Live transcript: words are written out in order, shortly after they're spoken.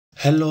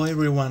Hello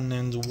everyone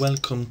and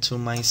welcome to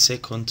my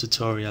second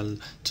tutorial.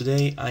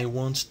 Today I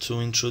want to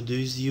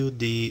introduce you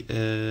the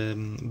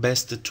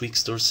best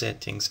TWIXTOR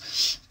settings.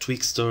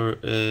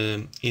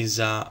 TWIXTOR is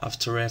a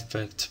After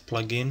Effects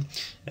plugin,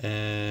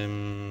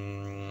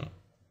 and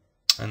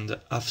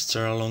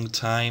after a long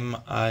time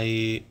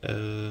I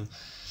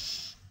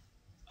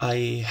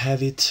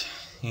have it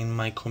in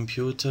my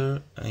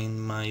computer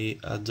in my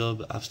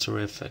Adobe After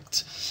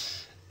Effects.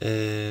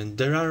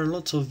 There are a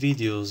lot of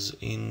videos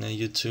in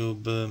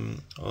YouTube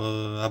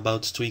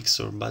about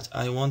TWIXTOR, but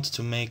I want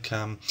to make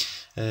a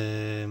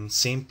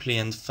simply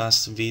and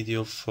fast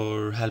video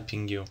for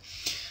helping you.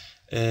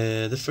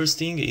 The first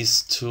thing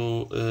is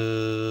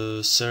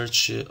to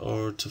search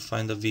or to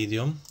find a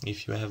video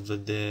if you have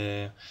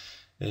a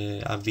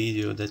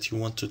video that you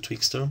want to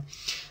TWIXTOR,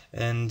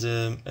 and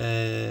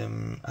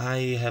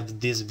I have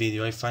this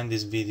video. I find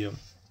this video.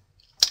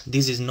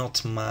 This is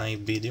not my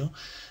video,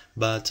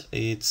 but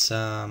it's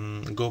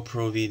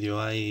GoPro video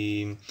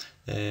I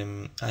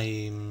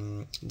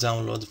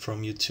download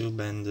from YouTube,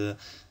 and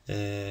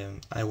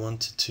I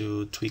wanted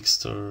to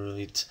TWIXTOR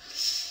it.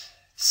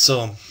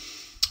 So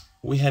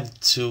we have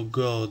to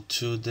go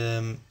to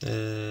the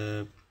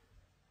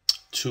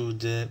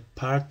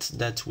part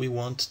that we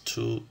want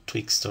to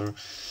TWIXTOR.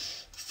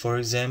 For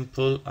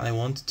example, I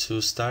want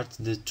to start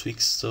the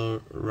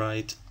TWIXTOR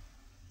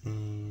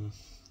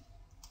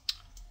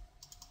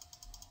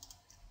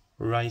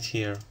right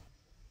here.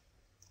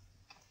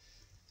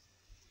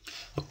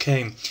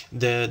 Okay,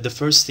 the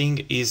first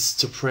thing is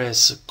to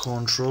press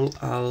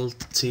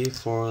Ctrl-Alt-T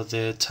for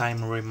the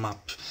time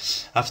remap.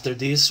 After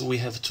this we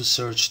have to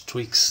search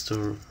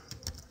TWIXTOR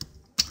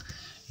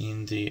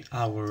in the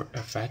hour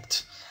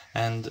effect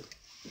and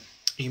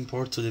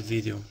import to the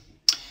video.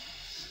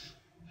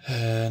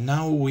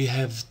 Now we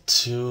have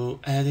to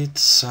edit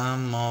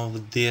some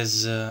of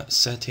these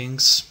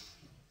settings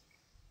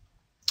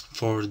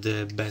for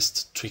the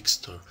best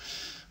TWIXTOR.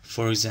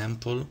 For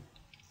example,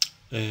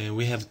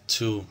 we have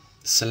to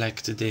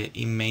select the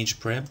image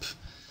prep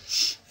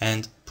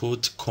and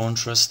put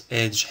contrast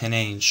edge and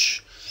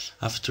edge.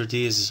 After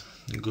this,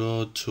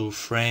 go to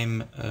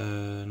frame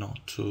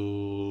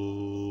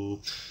to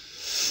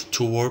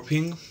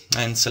warping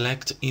and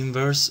select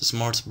inverse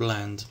smart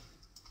blend.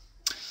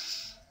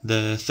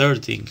 The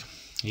third thing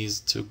is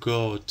to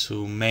go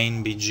to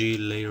main BG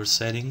layer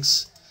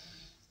settings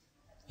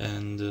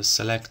and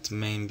select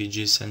main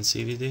BG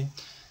sensitivity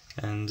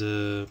and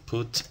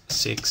put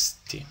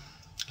 60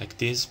 like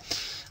this.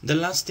 The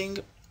last thing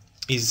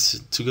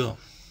is to go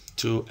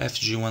to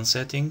FG1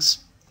 settings,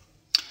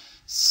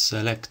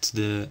 select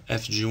the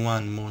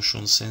FG1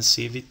 motion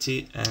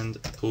sensitivity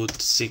and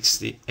put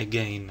 60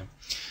 again.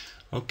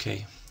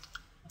 Okay,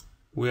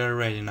 we are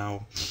ready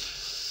now.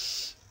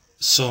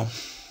 So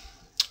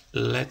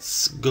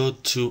let's go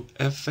to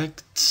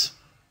Effect,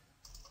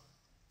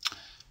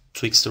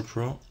 TWIXTOR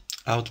Pro,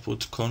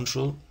 Output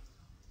Control,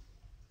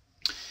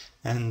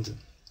 and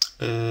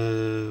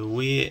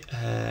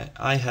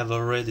I have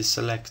already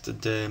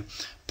selected the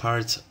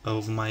part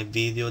of my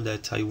video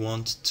that I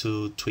want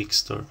to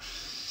TWIXTOR.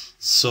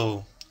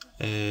 So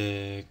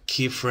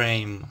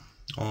keyframe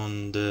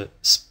on the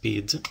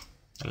speed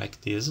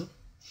like this.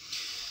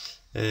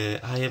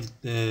 I have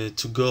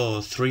to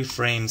go 3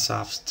 frames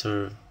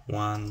after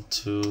 1,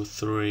 2,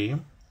 3,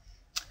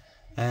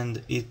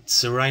 and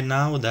it's right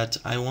now that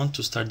I want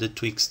to start the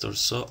TWIXTOR,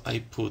 so I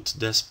put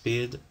the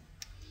speed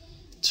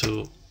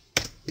to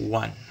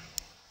 1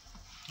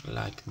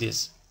 like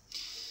this.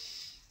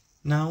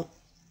 Now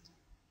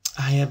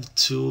I have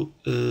to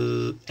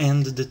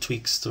end the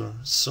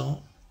TWIXTOR,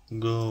 so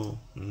go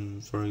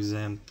for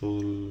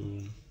example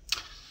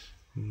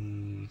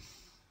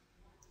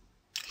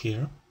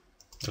here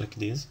like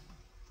this,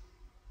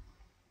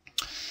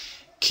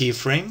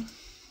 keyframe,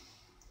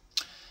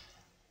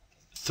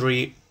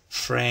 3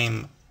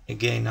 frame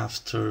again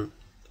after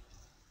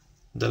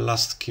the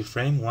last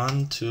keyframe,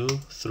 1, 2,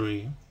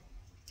 3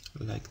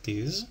 like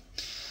this,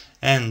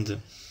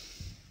 and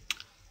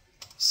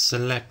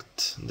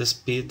select the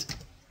speed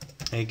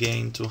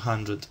again to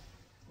 100.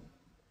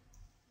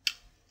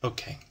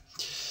 Okay,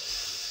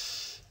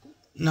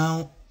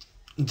 now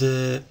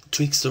the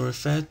TWIXTOR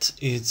effect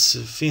is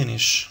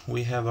finished.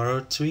 We have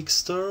our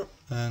TWIXTOR,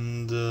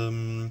 and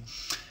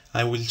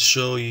I will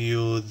show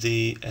you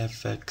the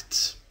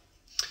effect.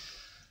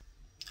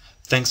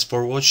 Thanks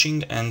for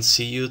watching and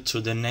see you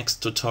to the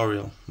next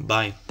tutorial.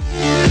 Bye.